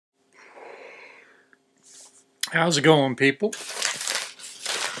How's it going, people?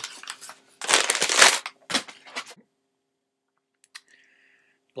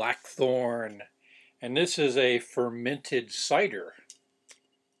 Blackthorn, and this is a fermented cider.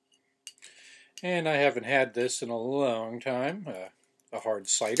 And I haven't had this in a long time, a hard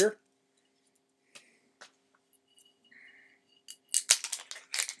cider.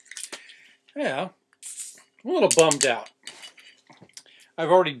 Yeah, I'm a little bummed out. I've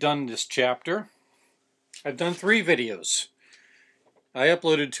already done this chapter. I've done 3 videos. I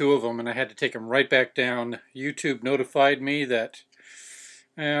uploaded 2 of them and I had to take them right back down. YouTube notified me that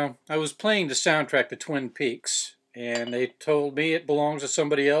I was playing the soundtrack to Twin Peaks, and they told me it belongs to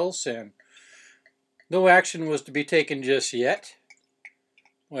somebody else and no action was to be taken just yet.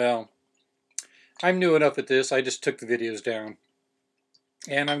 Well, I'm new enough at this, I just took the videos down.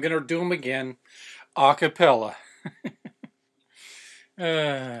 And I'm going to do them again a cappella.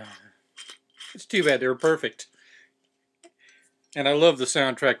 It's too bad, they were perfect. And I love the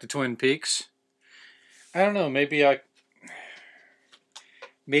soundtrack to Twin Peaks. I don't know, maybe I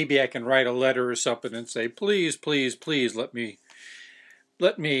can write a letter or something and say, please, please, please let me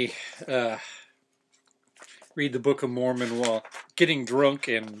read the Book of Mormon while getting drunk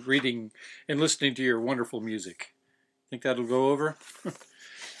and reading and listening to your wonderful music. Think that'll go over?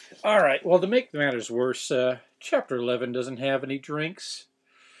 All right, well, to make matters worse, chapter 11 doesn't have any drinks.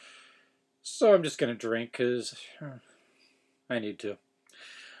 So I'm just going to drink because I need to.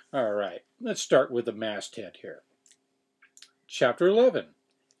 All right, let's start with the masthead here. Chapter 11,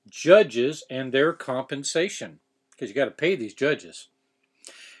 Judges and Their Compensation. Because you got to pay these judges.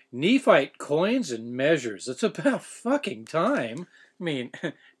 Nephite coins and measures. It's about fucking time. I mean,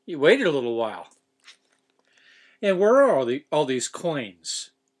 you waited a little while. And where are all these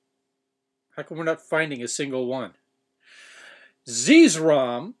coins? How come we're not finding a single one?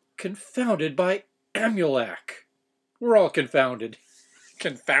 Zizram confounded by Amulek. We're all confounded.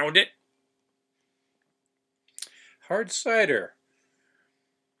 Confound it. Hard cider.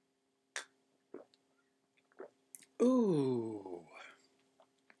 Ooh.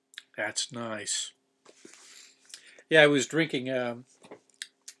 That's nice. Yeah, I was drinking a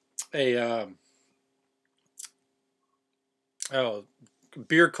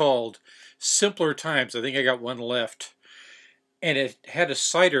beer called Simpler Times. I think I got one left. And it had a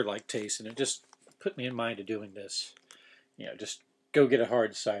cider-like taste, and it just put me in mind of doing this. You know, just go get a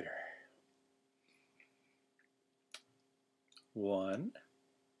hard cider. 1.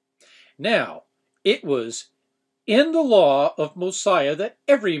 Now, it was in the law of Mosiah that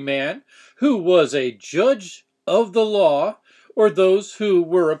every man who was a judge of the law, or those who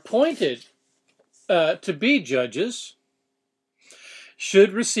were appointed to be judges,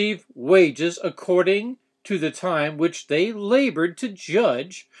 should receive wages according to the time which they labored to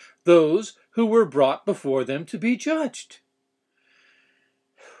judge those who were brought before them to be judged.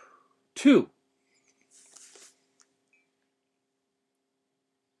 2.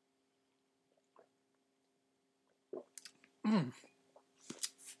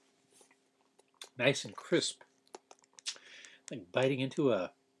 Nice and crisp. Like biting into an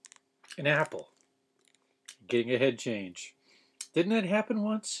apple. Getting a head change. Didn't that happen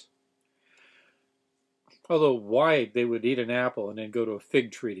once? Although why they would eat an apple and then go to a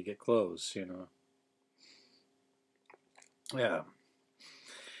fig tree to get clothes, you know. Yeah.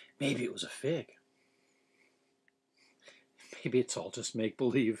 Maybe it was a fig. Maybe it's all just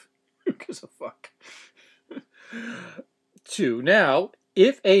make-believe. Who gives a fuck? 2. Now,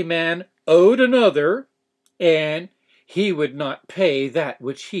 if a man owed another, and he would not pay that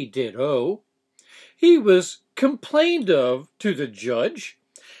which he did owe, he was complained of to the judge,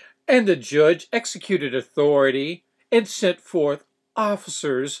 and the judge executed authority and sent forth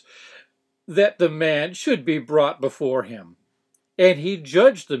officers that the man should be brought before him. And he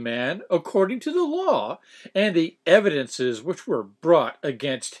judged the man according to the law and the evidences which were brought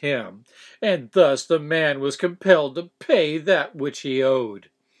against him. And thus the man was compelled to pay that which he owed,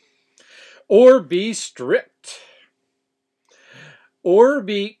 or be stripped, or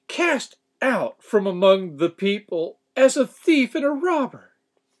be cast out from among the people as a thief and a robber.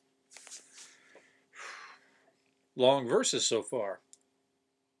 Long verses so far.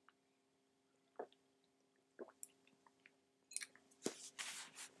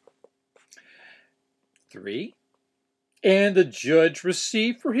 3. And the judge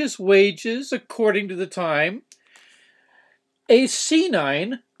received for his wages, according to the time, a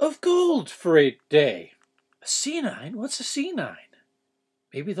senine of gold for a day. A senine? What's a senine?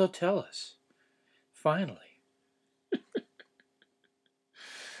 Maybe they'll tell us. Finally.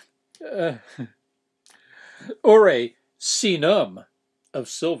 Or a senum of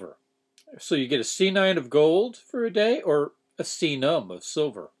silver. So you get a C9 of gold for a day or a C-num of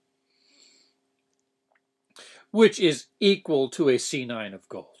silver, which is equal to a C9 of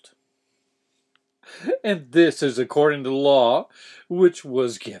gold. And this is according to the law which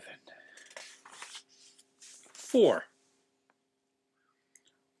was given. 4.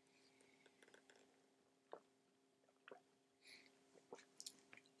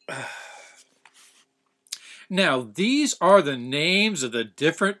 Now, these are the names of the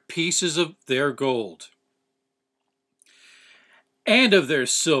different pieces of their gold and of their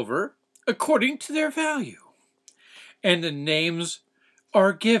silver according to their value. And the names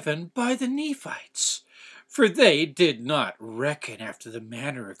are given by the Nephites, for they did not reckon after the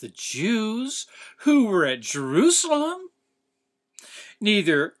manner of the Jews who were at Jerusalem,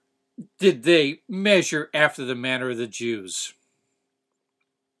 neither did they measure after the manner of the Jews.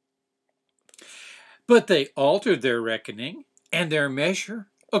 But they altered their reckoning and their measure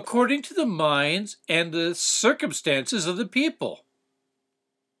according to the minds and the circumstances of the people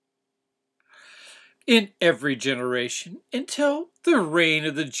in every generation until the reign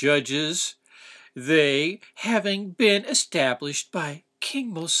of the judges, they having been established by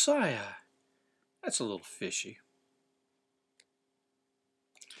King Mosiah. That's a little fishy.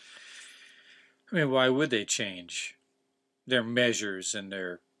 I mean, why would they change their measures and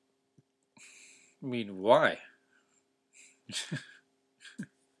their... I mean, why?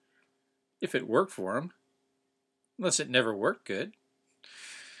 If it worked for them. Unless it never worked good.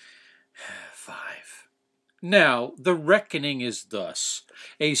 5. Now, the reckoning is thus.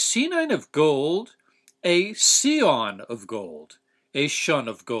 A C9 of gold, a Sion of gold, a shun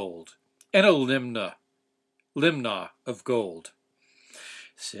of gold, and a limnah of gold.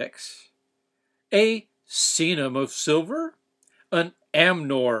 6. A senum of silver, an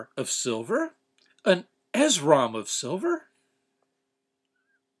amnor of silver, an esrom of silver,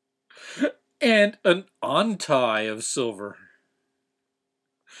 and an ontai of silver.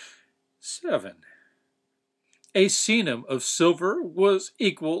 7. A senum of silver was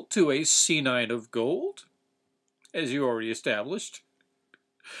equal to a C9 of gold, as you already established.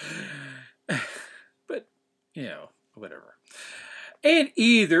 But, you know, whatever. And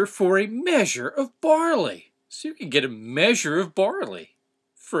either for a measure of barley. So you can get a measure of barley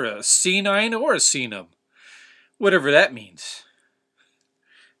for a C9 or a senum. Whatever that means.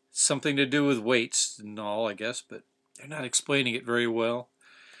 Something to do with weights and all, I guess, but they're not explaining it very well.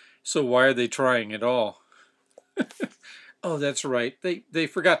 So why are they trying at all? Oh, that's right. They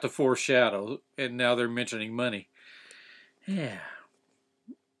forgot to foreshadow, and now they're mentioning money. Yeah.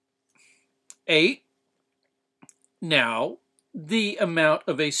 8. Now, the amount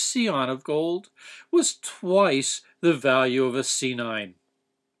of a sion of gold was twice the value of a C9,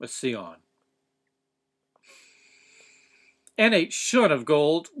 a sion. And a shun of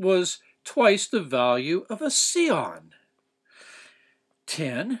gold was twice the value of a sion.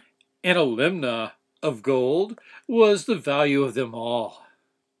 10. And a limnah of gold was the value of them all.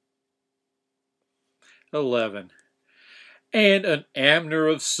 11. And an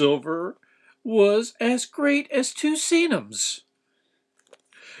amner of silver was as great as 2 senums.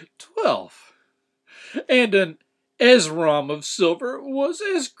 12. And an esrom of silver was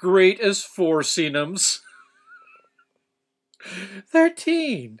as great as 4 senums.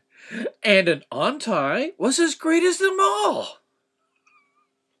 13. And an ontai was as great as them all.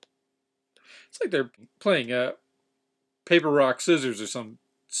 It's like they're playing paper, rock, scissors or some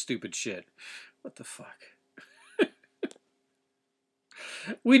stupid shit. What the fuck?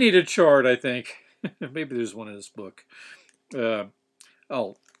 We need a chart, I think. Maybe there's one in this book. I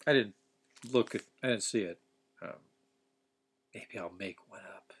didn't look at, I didn't see it. Maybe I'll make one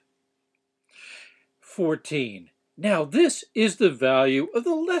up. 14. Now this is the value of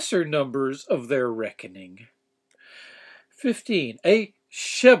the lesser numbers of their reckoning. 15. A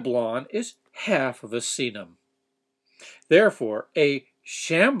sheblon is half of a senum. Therefore, a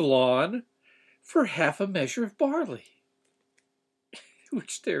shamblon for half a measure of barley,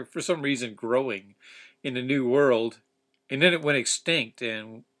 which they're for some reason growing in the New World, and then it went extinct,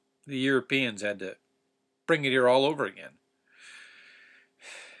 and the Europeans had to bring it here all over again.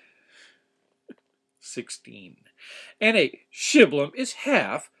 16. And a shiblum is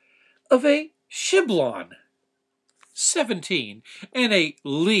half of a shiblon. 17. And a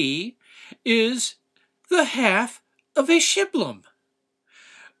li is the half of a shiblum.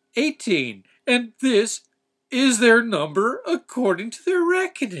 18. And this is their number according to their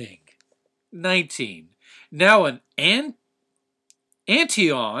reckoning. 19. Now an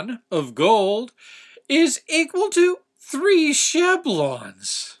antion of gold is equal to 3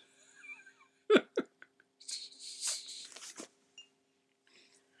 sheblons.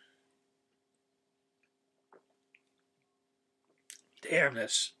 Damn,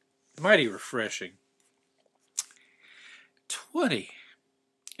 that's mighty refreshing. 20.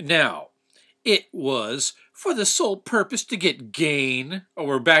 Now, it was for the sole purpose to get gain. Oh,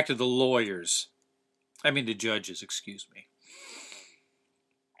 we're back to the lawyers. I mean the judges, excuse me.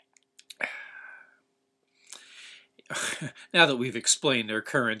 Now that we've explained their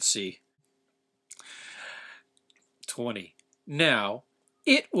currency. 20. Now,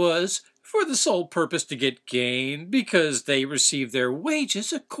 it was for the sole purpose to get gain, because they received their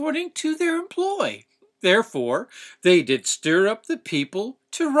wages according to their employ. Therefore, they did stir up the people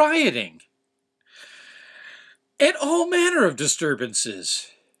to rioting and all manner of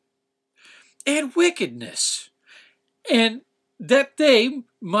disturbances and wickedness, and that they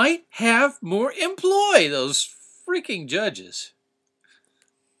might have more employ, those freaking judges.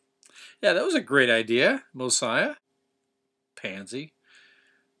 Yeah, that was a great idea, Mosiah. Pansy.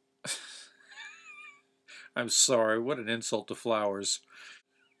 I'm sorry, what an insult to flowers.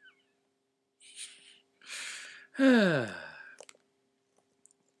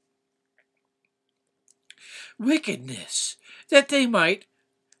 Wickedness, that they might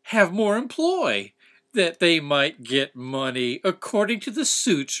have more employ, that they might get money according to the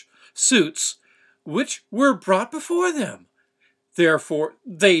suits which were brought before them. Therefore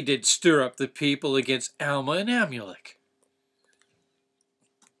they did stir up the people against Alma and Amulek.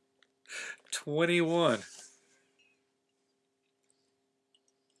 21.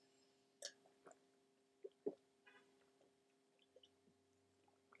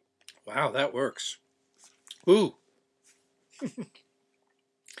 Wow, that works. Ooh.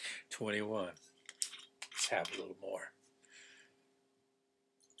 21. Let's have a little more.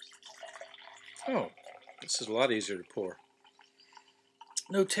 Oh, this is a lot easier to pour.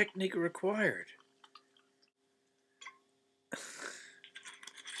 No technique required.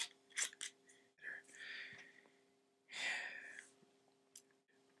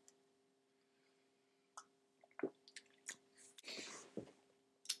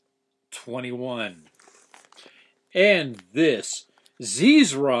 (21) And this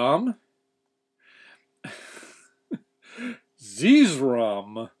Zizram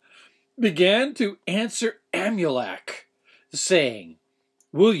began to answer Amulek, saying,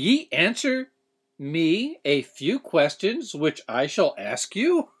 Will ye answer me a few questions which I shall ask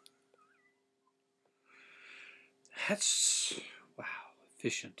you? That's, wow,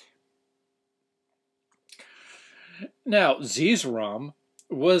 efficient. Now, Zizram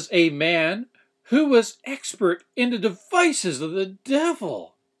was a man who was expert in the devices of the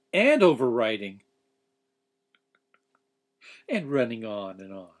devil and overwriting and running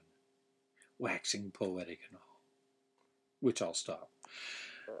on, waxing poetic and all, which I'll stop.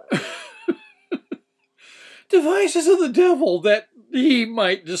 Devices of the devil that he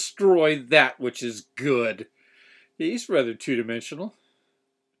might destroy that which is good. He's rather two-dimensional.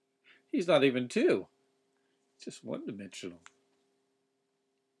 He's not even two. Just one-dimensional.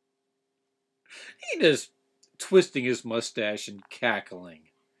 He just twisting his mustache and cackling,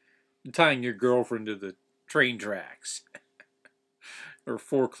 and tying your girlfriend to the train tracks, or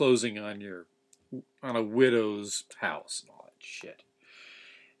foreclosing on a widow's house and all that shit.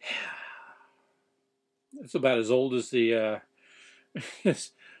 It's about as old as the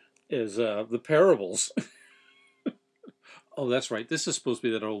the parables. Oh, that's right. This is supposed to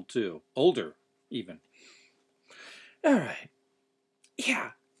be that old too. Older, even. All right.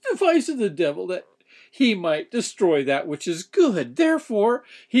 Yeah. Device of the devil that he might destroy that which is good. Therefore,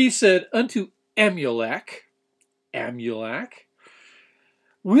 he said unto Amulek,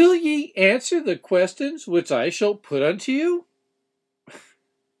 Will ye answer the questions which I shall put unto you?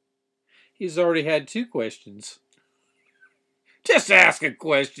 He's already had 2 questions. Just ask a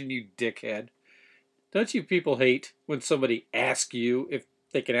question, you dickhead. Don't you people hate when somebody asks you if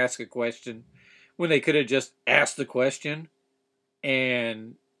they can ask a question when they could have just asked the question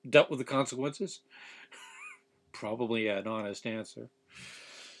and dealt with the consequences? Probably an honest answer.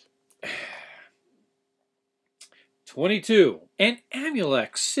 22. And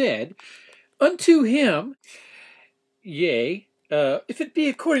Amulek said unto him, Yea, if it be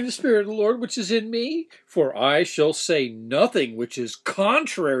according to the Spirit of the Lord which is in me, for I shall say nothing which is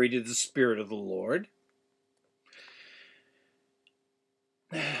contrary to the Spirit of the Lord.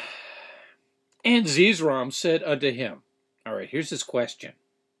 And Zizram said unto him, all right, here's his question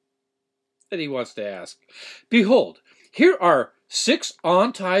that he wants to ask. Behold, here are 6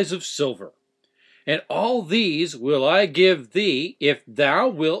 onties of silver, and all these will I give thee if thou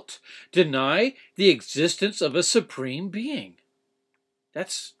wilt deny the existence of a supreme being.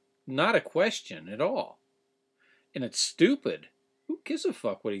 That's not a question at all. And it's stupid. Who gives a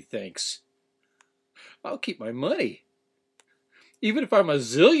fuck what he thinks? I'll keep my money. Even if I'm a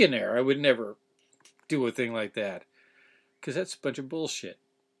zillionaire, I would never do a thing like that. Because that's a bunch of bullshit.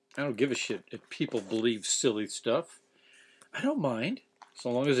 I don't give a shit if people believe silly stuff. I don't mind.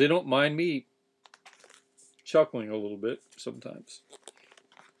 So long as they don't mind me chuckling a little bit sometimes.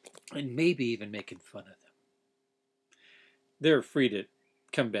 And maybe even making fun of them. They're free to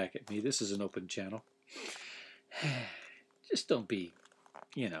come back at me. This is an open channel. Just don't be,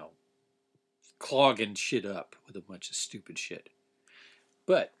 clogging shit up with a bunch of stupid shit.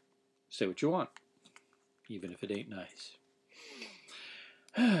 But say what you want, even if it ain't nice.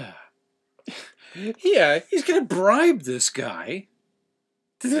 Yeah, he's going to bribe this guy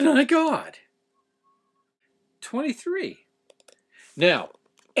to deny God. 23. Now,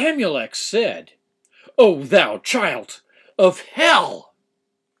 Amulek said, O thou child of hell,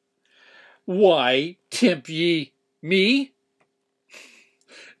 why tempt ye me?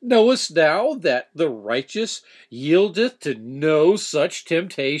 Knowest thou that the righteous yieldeth to no such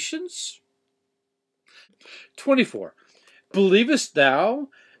temptations? 24. Believest thou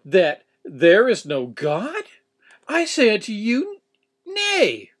that there is no God? I say unto you,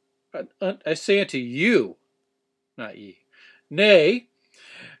 nay. I say unto you, not ye. Nay,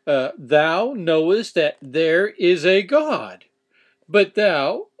 thou knowest that there is a God, but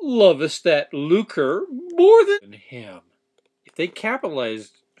thou lovest that lucre more than him. If they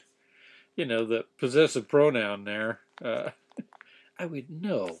capitalized, the possessive pronoun there, I would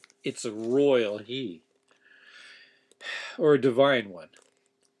know it's a royal he. Or a divine one.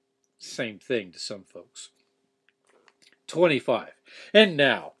 Same thing to some folks. 25. And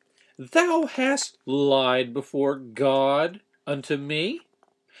now, thou hast lied before God unto me.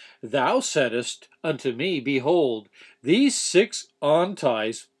 Thou saidst unto me, behold, these 6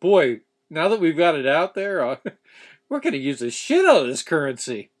 onties. Boy, now that we've got it out there, we're going to use the shit out of this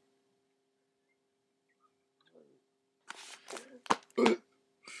currency.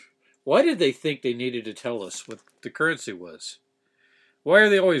 Why did they think they needed to tell us what the currency was? Why are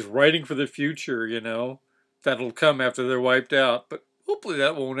they always writing for the future, That'll come after they're wiped out. But hopefully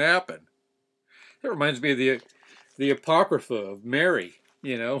that won't happen. That reminds me of the Apocrypha of Mary,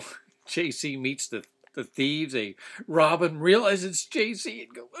 JC meets the thieves. They rob him, realize it's JC,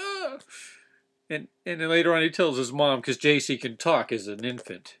 and go, ah! And then later on he tells his mom, because JC can talk as an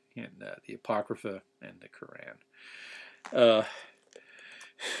infant in the Apocrypha and the Quran.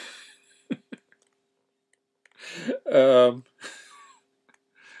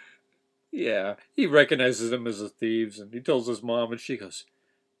 Yeah, he recognizes them as the thieves, and he tells his mom, and she goes,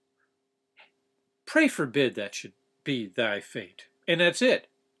 pray forbid that should be thy fate. And that's it.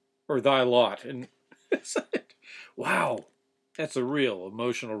 Or thy lot. And wow, that's a real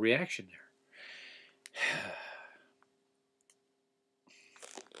emotional reaction there.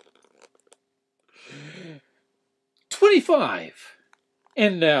 25.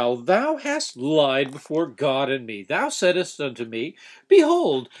 And now thou hast lied before God and me. Thou saidst unto me,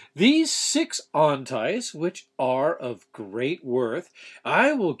 behold, these 6 onties, which are of great worth,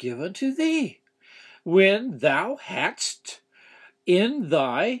 I will give unto thee, when thou hadst in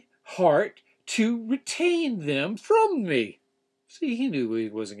thy heart to retain them from me. See, he knew he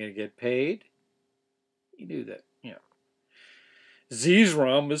wasn't going to get paid. He knew that,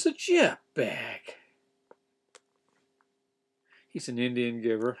 Zeezrom was a jet bag. He's an Indian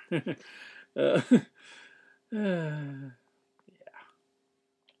giver.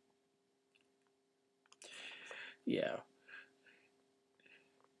 Yeah.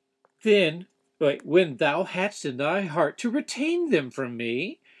 Then, when thou hadst in thy heart to retain them from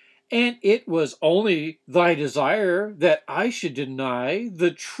me, and it was only thy desire that I should deny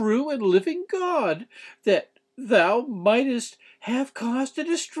the true and living God, that thou mightest have cause to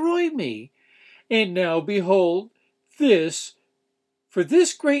destroy me. And now, behold, for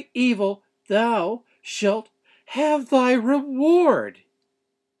this great evil thou shalt have thy reward.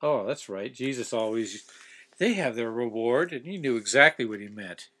 Oh, that's right. Jesus always, they have their reward, and he knew exactly what he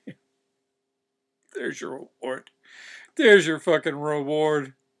meant. There's your reward. There's your fucking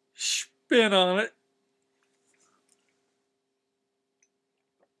reward. Spin on it.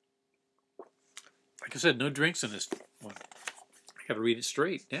 Like I said, no drinks in this one. I gotta read it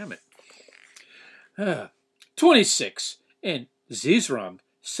straight. Damn it. 26. And Zeezrom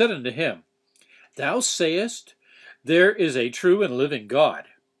said unto him, thou sayest, there is a true and living God.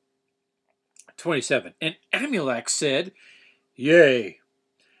 27. And Amulek said, yea,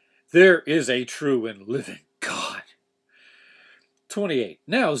 there is a true and living God. 28.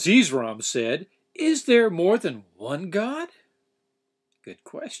 Now Zeezrom said, is there more than one God? Good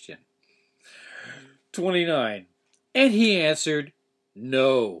question. 29. And he answered,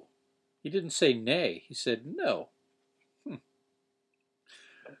 no. He didn't say nay. He said no.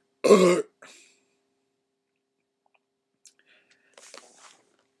 That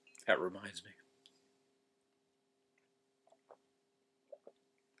reminds me.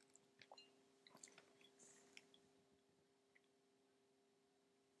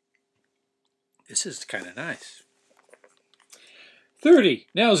 This is kind of nice. 30.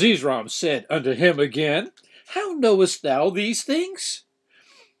 Now Zizram said unto him again, How knowest thou these things?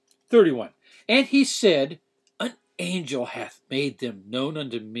 31. And he said, An angel hath made them known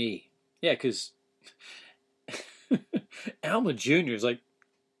unto me. Yeah, because Alma Jr. is like,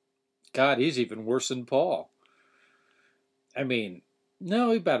 God, he's even worse than Paul. I mean,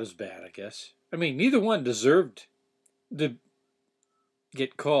 no, about as bad, I guess. I mean, neither one deserved to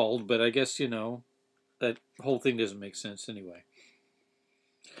get called, but I guess, you know, that whole thing doesn't make sense anyway.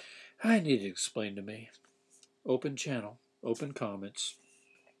 I need it explained to me. Open channel, open comments,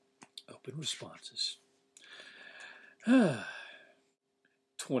 open responses.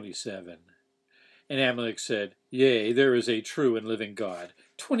 27. And Amalek said, Yea, there is a true and living God.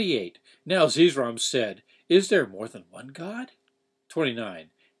 28. Now Zizram said, Is there more than one God? 29.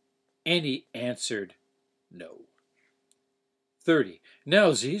 And he answered, No. 30.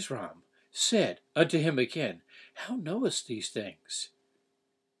 Now Zizram said unto him again, How knowest these things?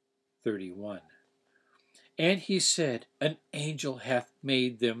 31. And he said, An angel hath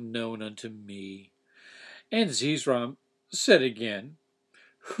made them known unto me. And Zizram said again,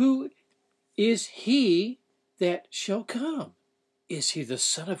 Who is he that shall come? Is he the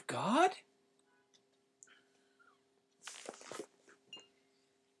Son of God?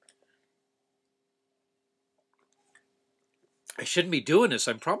 I shouldn't be doing this.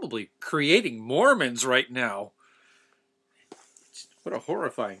 I'm probably creating Mormons right now. What a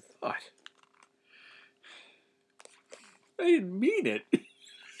horrifying thought. I didn't mean it.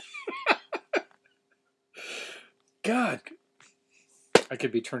 God, I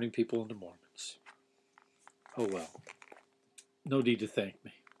could be turning people into Mormons. Oh well. No need to thank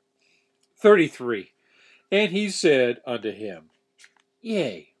me. 33. And he said unto him,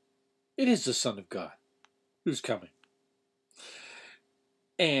 Yea, it is the Son of God who's coming.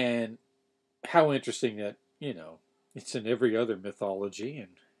 And how interesting that, you know, it's in every other mythology,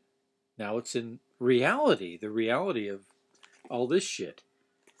 and now it's in reality, the reality of all this shit.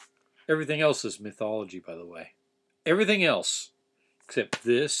 Everything else is mythology, by the way. Everything else, except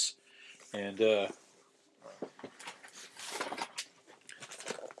this, and that.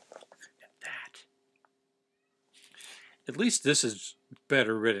 At least this is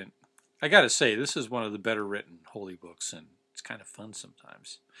better written. I gotta say, this is one of the better written holy books, and it's kind of fun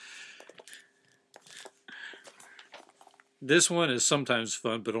sometimes. This one is sometimes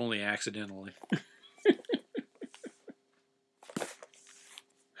fun, but only accidentally.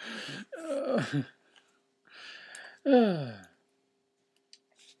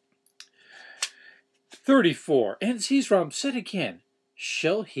 34. And Zizram said again,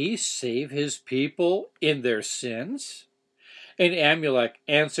 Shall he save his people in their sins? And Amalek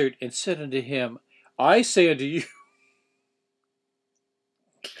answered and said unto him, I say unto you...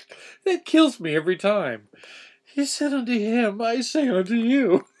 That kills me every time. He said unto him, I say unto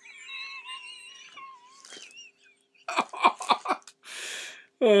you.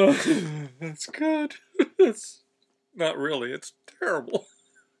 Oh, that's good. That's not really. It's terrible.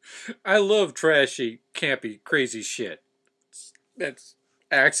 I love trashy, campy, crazy shit. That's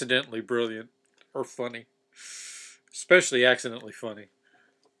accidentally brilliant or funny. Especially accidentally funny.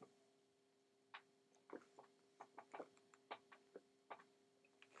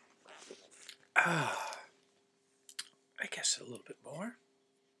 I guess a little bit more.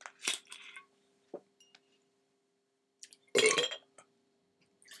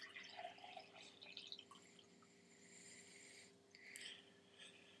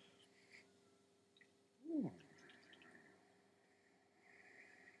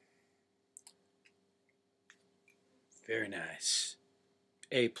 Very nice.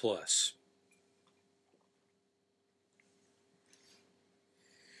 A+.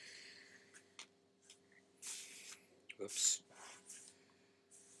 Oops.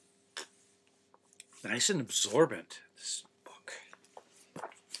 Nice and absorbent, this book.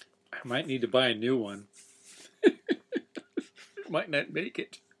 I might need to buy a new one. Might not make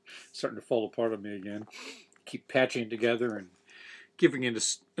it. It's starting to fall apart on me again. Keep patching it together and giving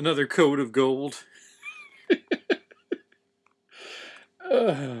it another coat of gold.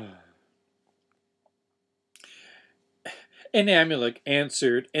 And Amalek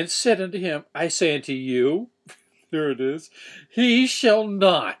answered and said unto him, I say unto you, there it is, he shall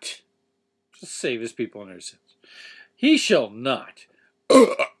not save his people in their sins. He shall not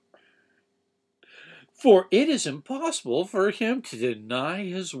for it is impossible for him to deny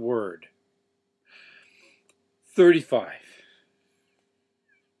his word. 35.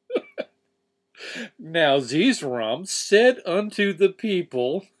 Now Zeezrom said unto the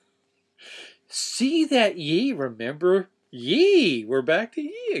people, see that ye remember ye. We're back to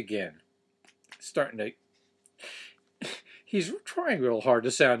ye again. Starting to... He's trying real hard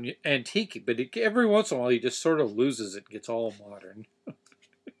to sound antique, but every once in a while he just sort of loses it, gets all modern.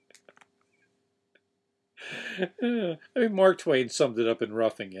 I mean, Mark Twain summed it up in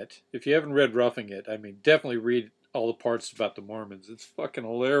Roughing It. If you haven't read Roughing It, I mean, definitely read all the parts about the Mormons. It's fucking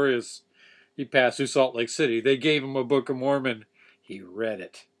hilarious. He passed through Salt Lake City. They gave him a Book of Mormon. He read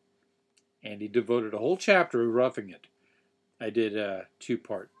it. And he devoted a whole chapter to Roughing It. I did a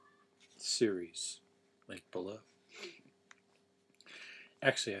 2-part series. Link below.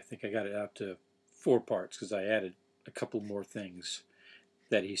 Actually, I think I got it out to 4 parts because I added a couple more things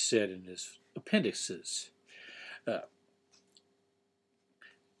that he said in his appendixes.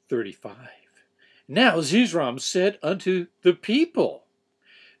 35. Now Zeezrom said unto the people,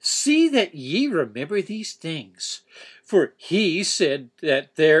 see that ye remember these things, for he said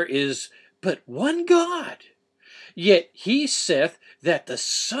that there is but one God, yet he saith that the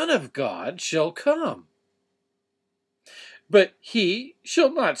Son of God shall come. But he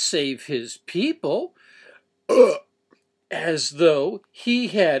shall not save his people, as though he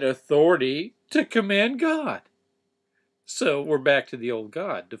had authority to command God. So we're back to the old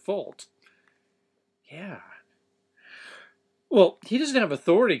God, default. Yeah. Well, he doesn't have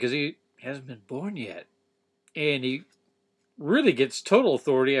authority because he hasn't been born yet. And he really gets total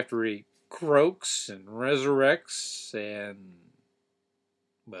authority after he croaks and resurrects and,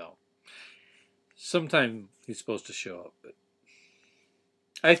 well, sometime he's supposed to show up. But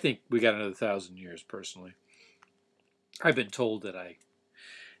I think we got another 1,000 years, personally. I've been told that I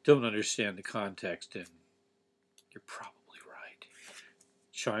don't understand the context, and you're probably right.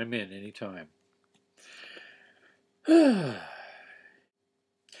 Chime in anytime.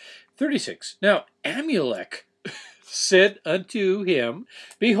 36. Now Amulek said unto him,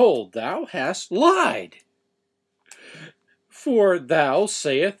 behold, thou hast lied. For thou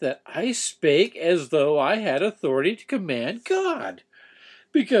sayest that I spake as though I had authority to command God,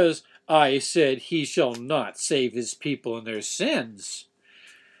 because I said he shall not save his people in their sins.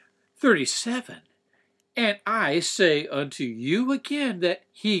 37. And I say unto you again that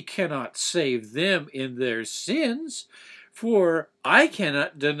he cannot save them in their sins, for I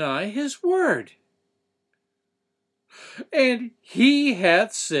cannot deny his word. And he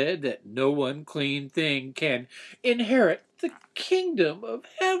hath said that no unclean thing can inherit the kingdom of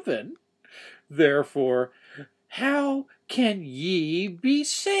heaven. Therefore, how can ye be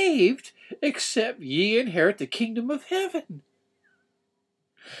saved, except ye inherit the kingdom of heaven?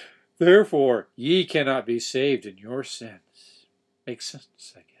 Therefore, ye cannot be saved in your sins. Makes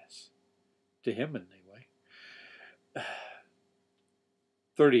sense, I guess. To him, anyway.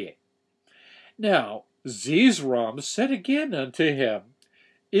 38. Now Zeezrom said again unto him,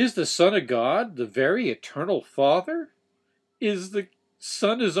 is the Son of God the very eternal Father? Is the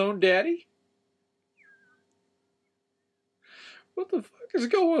Son his own daddy? What the fuck is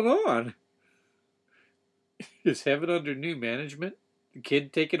going on? Is heaven under new management? The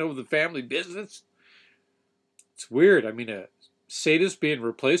kid taking over the family business? It's weird. I mean, a sadist being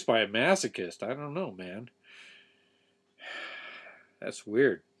replaced by a masochist. I don't know, man. That's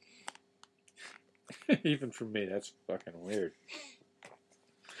weird. Even for me, that's fucking weird.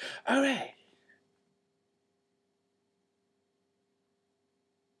 All right.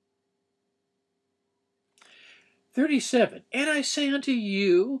 "37. And I say unto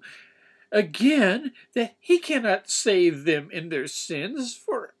you again that he cannot save them in their sins,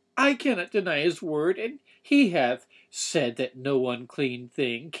 for I cannot deny his word, and he hath said that no unclean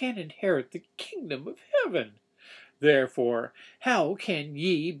thing can inherit the kingdom of heaven. Therefore, how can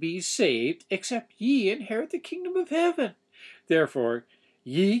ye be saved, except ye inherit the kingdom of heaven? Therefore,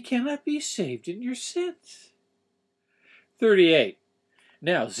 ye cannot be saved in your sins." 38.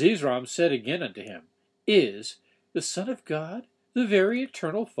 Now Zeezrom said again unto him, is the Son of God the very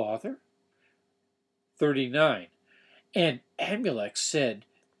eternal Father? 39. And Amulek said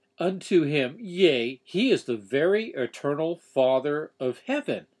unto him, yea, he is the very eternal Father of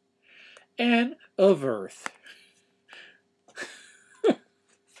heaven and of earth.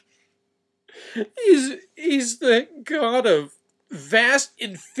 He's the God of vast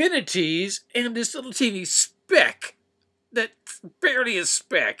infinities and this little teeny speck that's barely a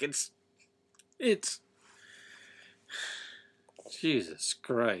speck. It's Jesus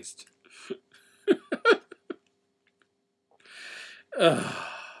Christ.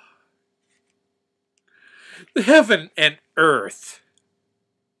 heaven and earth,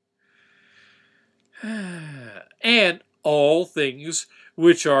 and all things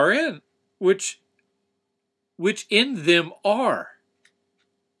which are in, which in them are.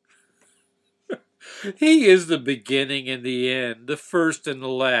 He is the beginning and the end, the first and the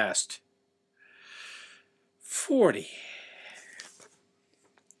last. 40.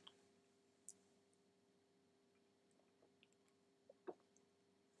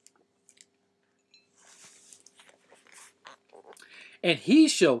 And he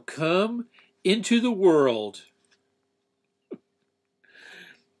shall come into the world.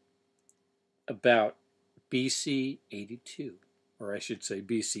 About BC 82, or I should say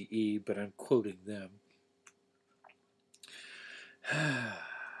BCE, but I'm quoting them.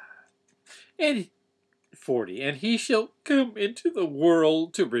 And 40, and he shall come into the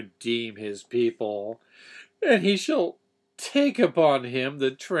world to redeem his people, and he shall take upon him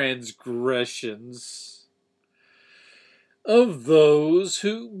the transgressions of those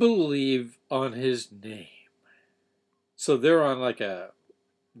who believe on his name. So they're on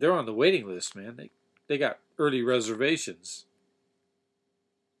they're on the waiting list, man. They got early reservations.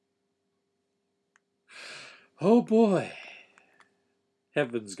 Oh boy.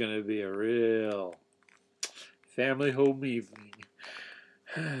 Heaven's going to be a real family home evening.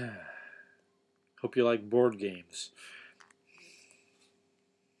 Hope you like board games.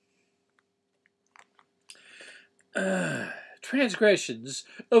 Transgressions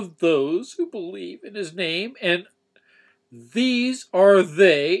of those who believe in his name, and these are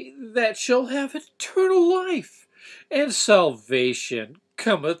they that shall have eternal life, and salvation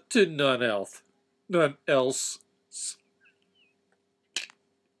cometh to none else. None else.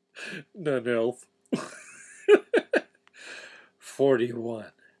 None else. 41.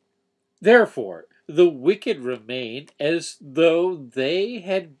 Therefore, the wicked remain as though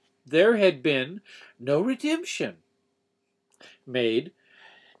there had been no redemption made,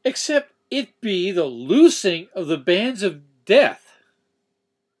 except it be the loosing of the bands of death.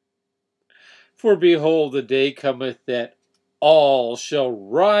 For behold, the day cometh that all shall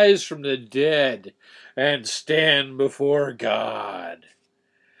rise from the dead and stand before God,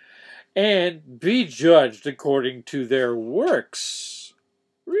 and be judged according to their works.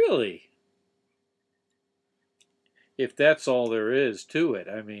 Really? If that's all there is to it,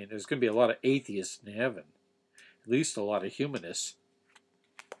 I mean, there's going to be a lot of atheists in heaven. At least a lot of humanists.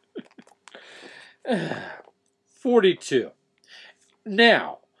 42.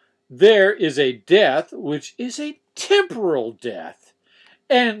 Now, there is a death which is a temporal death,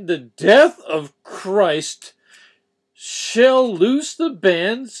 and the death of Christ shall loose the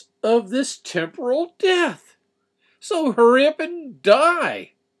bands of this temporal death. So hurry up and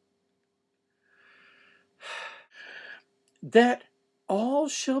die. That all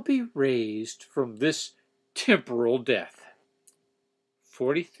shall be raised from this temporal death.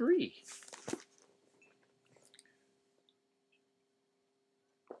 43.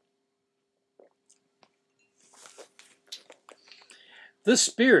 The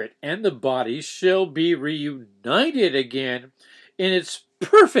spirit and the body shall be reunited again in its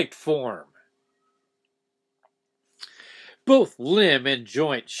perfect form. Both limb and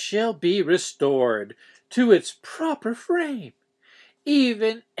joint shall be restored to its proper frame,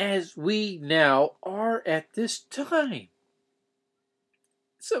 even as we now are at this time.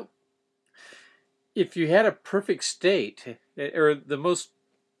 So, if you had a perfect state, or the most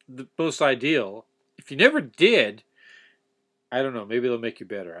ideal, if you never did, I don't know, maybe they'll make you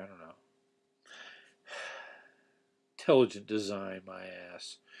better, I don't know. Intelligent design, my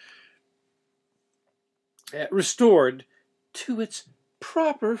ass. Restored to its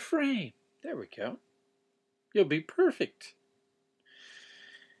proper frame. There we go. You'll be perfect.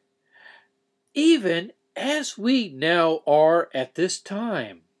 Even as we now are at this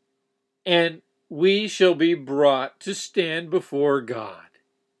time, and we shall be brought to stand before God,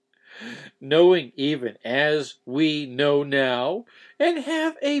 knowing even as we know now, and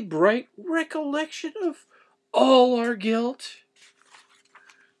have a bright recollection of all our guilt.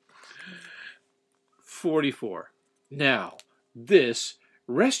 44. Now, this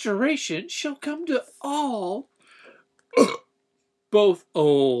restoration shall come to all, both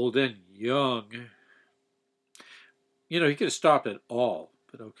old and young. You know, he could have stopped at all,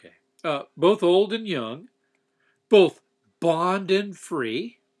 but okay. Both old and young, both bond and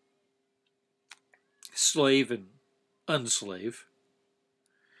free, slave and unslave,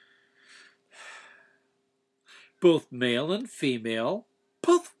 both male and female,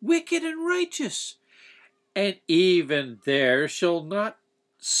 both wicked and righteous, and even there shall not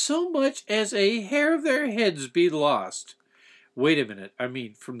so much as a hair of their heads be lost. Wait a minute, I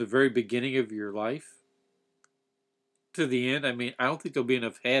mean, from the very beginning of your life? to the end. I mean, I don't think there'll be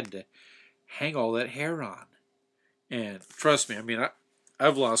enough head to hang all that hair on. And trust me, I mean,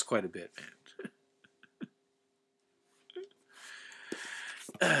 I've lost quite a bit,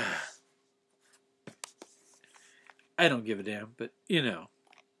 man. I don't give a damn, but, you know,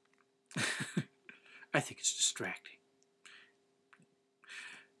 I think it's distracting.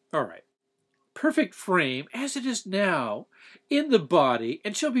 All right. Perfect frame as it is now in the body,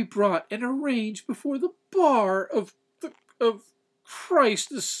 and shall be brought and arranged before the bar of Christ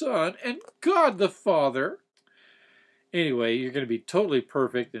the Son and God the Father. Anyway, you're going to be totally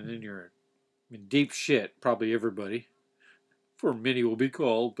perfect, and then you're in deep shit, probably everybody. For many will be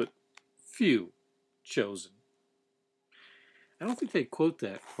called, but few chosen. I don't think they quote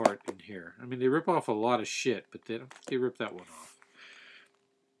that part in here. I mean, they rip off a lot of shit, but they don't think they rip that one off.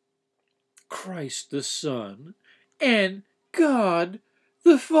 Christ the Son, and God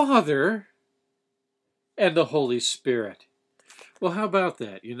the Father, and the Holy Spirit. Well, how about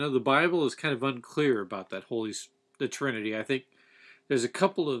that? You know, the Bible is kind of unclear about that the Trinity. I think there's a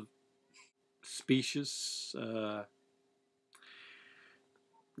couple of specious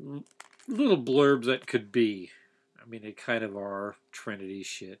little blurbs that could be. I mean, they kind of are Trinity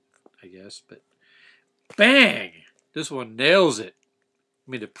shit, I guess, but bang! This one nails it.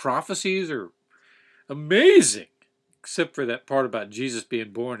 I mean, the prophecies are amazing, except for that part about Jesus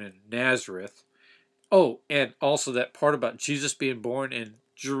being born in Nazareth. Oh, and also that part about Jesus being born in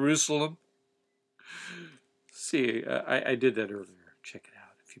Jerusalem. See, I did that earlier. Check it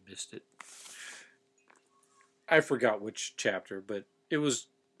out if you missed it. I forgot which chapter, but it was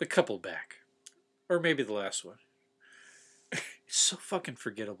a couple back. Or maybe the last one. It's so fucking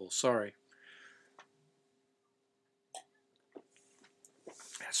forgettable. Sorry.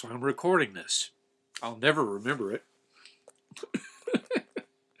 That's why I'm recording this. I'll never remember it.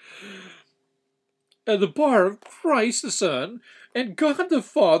 And the bar of Christ the Son, and God the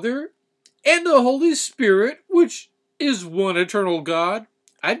Father, and the Holy Spirit, which is one eternal God.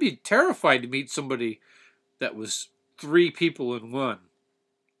 I'd be terrified to meet somebody that was three people in one.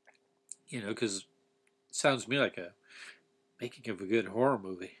 You know, because it sounds to me like a making of a good horror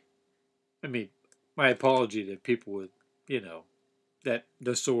movie. I mean, my apology to people with, you know, that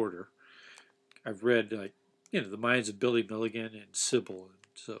disorder. I've read, like, you know, The Minds of Billy Milligan and Sybil, and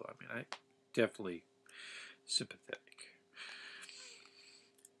so, I mean, I definitely sympathetic.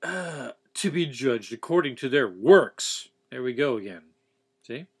 To be judged according to their works. There we go again.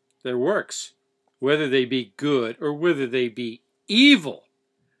 See? Their works. Whether they be good or whether they be evil.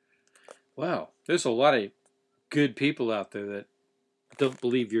 Wow, there's a lot of good people out there that don't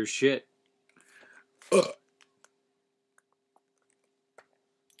believe your shit. Ugh.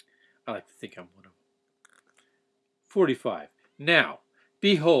 I like to think I'm one of them. 45. Now,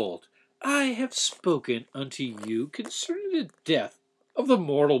 behold, I have spoken unto you concerning the death of the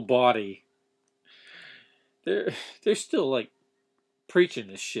mortal body. They're still, like, preaching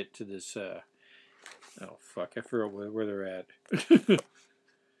this shit to this, oh, fuck, I forgot where they're at.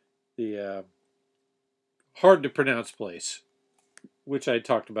 The, hard to pronounce place, which I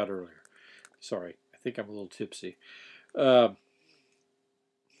talked about earlier. Sorry, I think I'm a little tipsy. The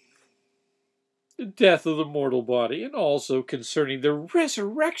death of the mortal body, and also concerning the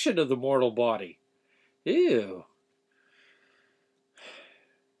resurrection of the mortal body. Ew.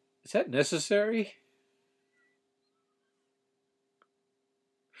 Is that necessary?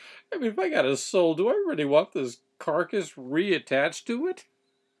 I mean, if I got a soul, do I really want this carcass reattached to it?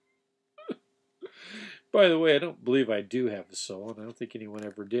 By the way, I don't believe I do have a soul, and I don't think anyone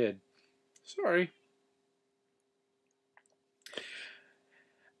ever did. Sorry.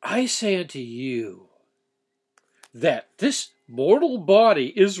 I say unto you that this mortal body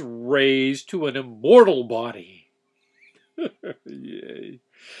is raised to an immortal body. Yay.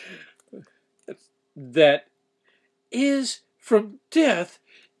 That is from death,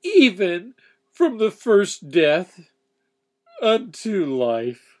 even from the first death unto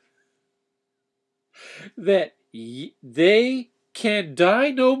life. That they can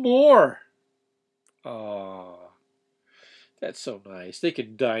die no more. Ah, that's so nice. They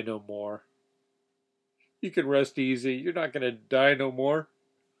can die no more. You can rest easy. You're not going to die no more.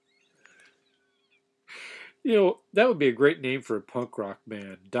 You know, that would be a great name for a punk rock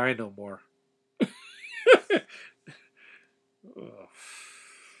band. Die no more.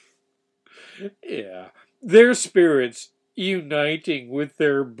 Yeah. Their spirits uniting with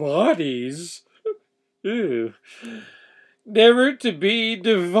their bodies. Ew. Never to be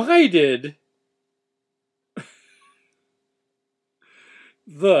divided.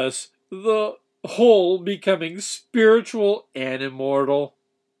 Thus, the whole becoming spiritual and immortal.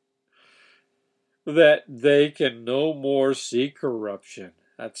 that they can no more see corruption.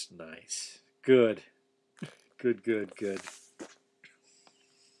 That's nice. Good. Good, good, good.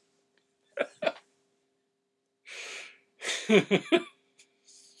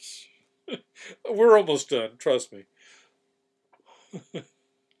 We're almost done, trust me.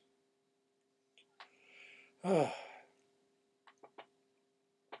 Ah.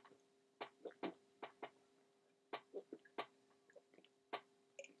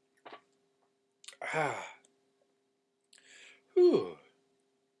 'Whew.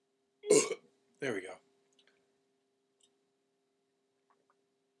 There we go.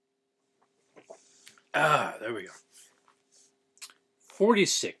 There we go.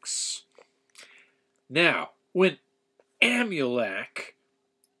 46. Now, when Amulek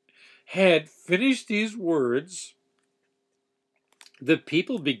had finished these words, the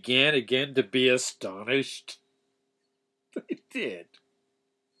people began again to be astonished. They did.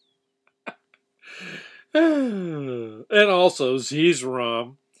 And also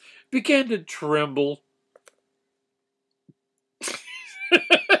Zizram began to tremble.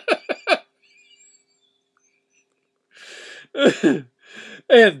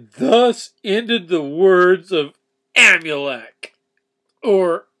 And thus ended the words of Amulek,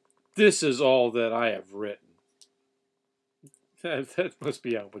 or this is all that I have written. That must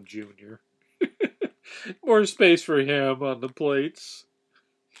be Alma Jr. More space for him on the plates.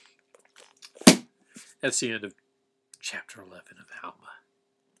 That's the end of chapter 11 of Alma.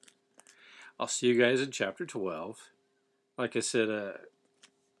 I'll see you guys in chapter 12. Like I said,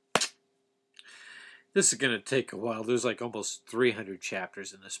 this is going to take a while. There's like almost 300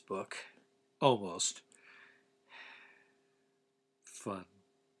 chapters in this book. Almost. Fun.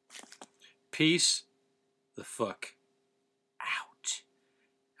 Peace the fuck out.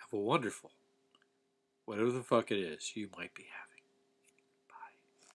 Have a wonderful, whatever the fuck it is you might be having.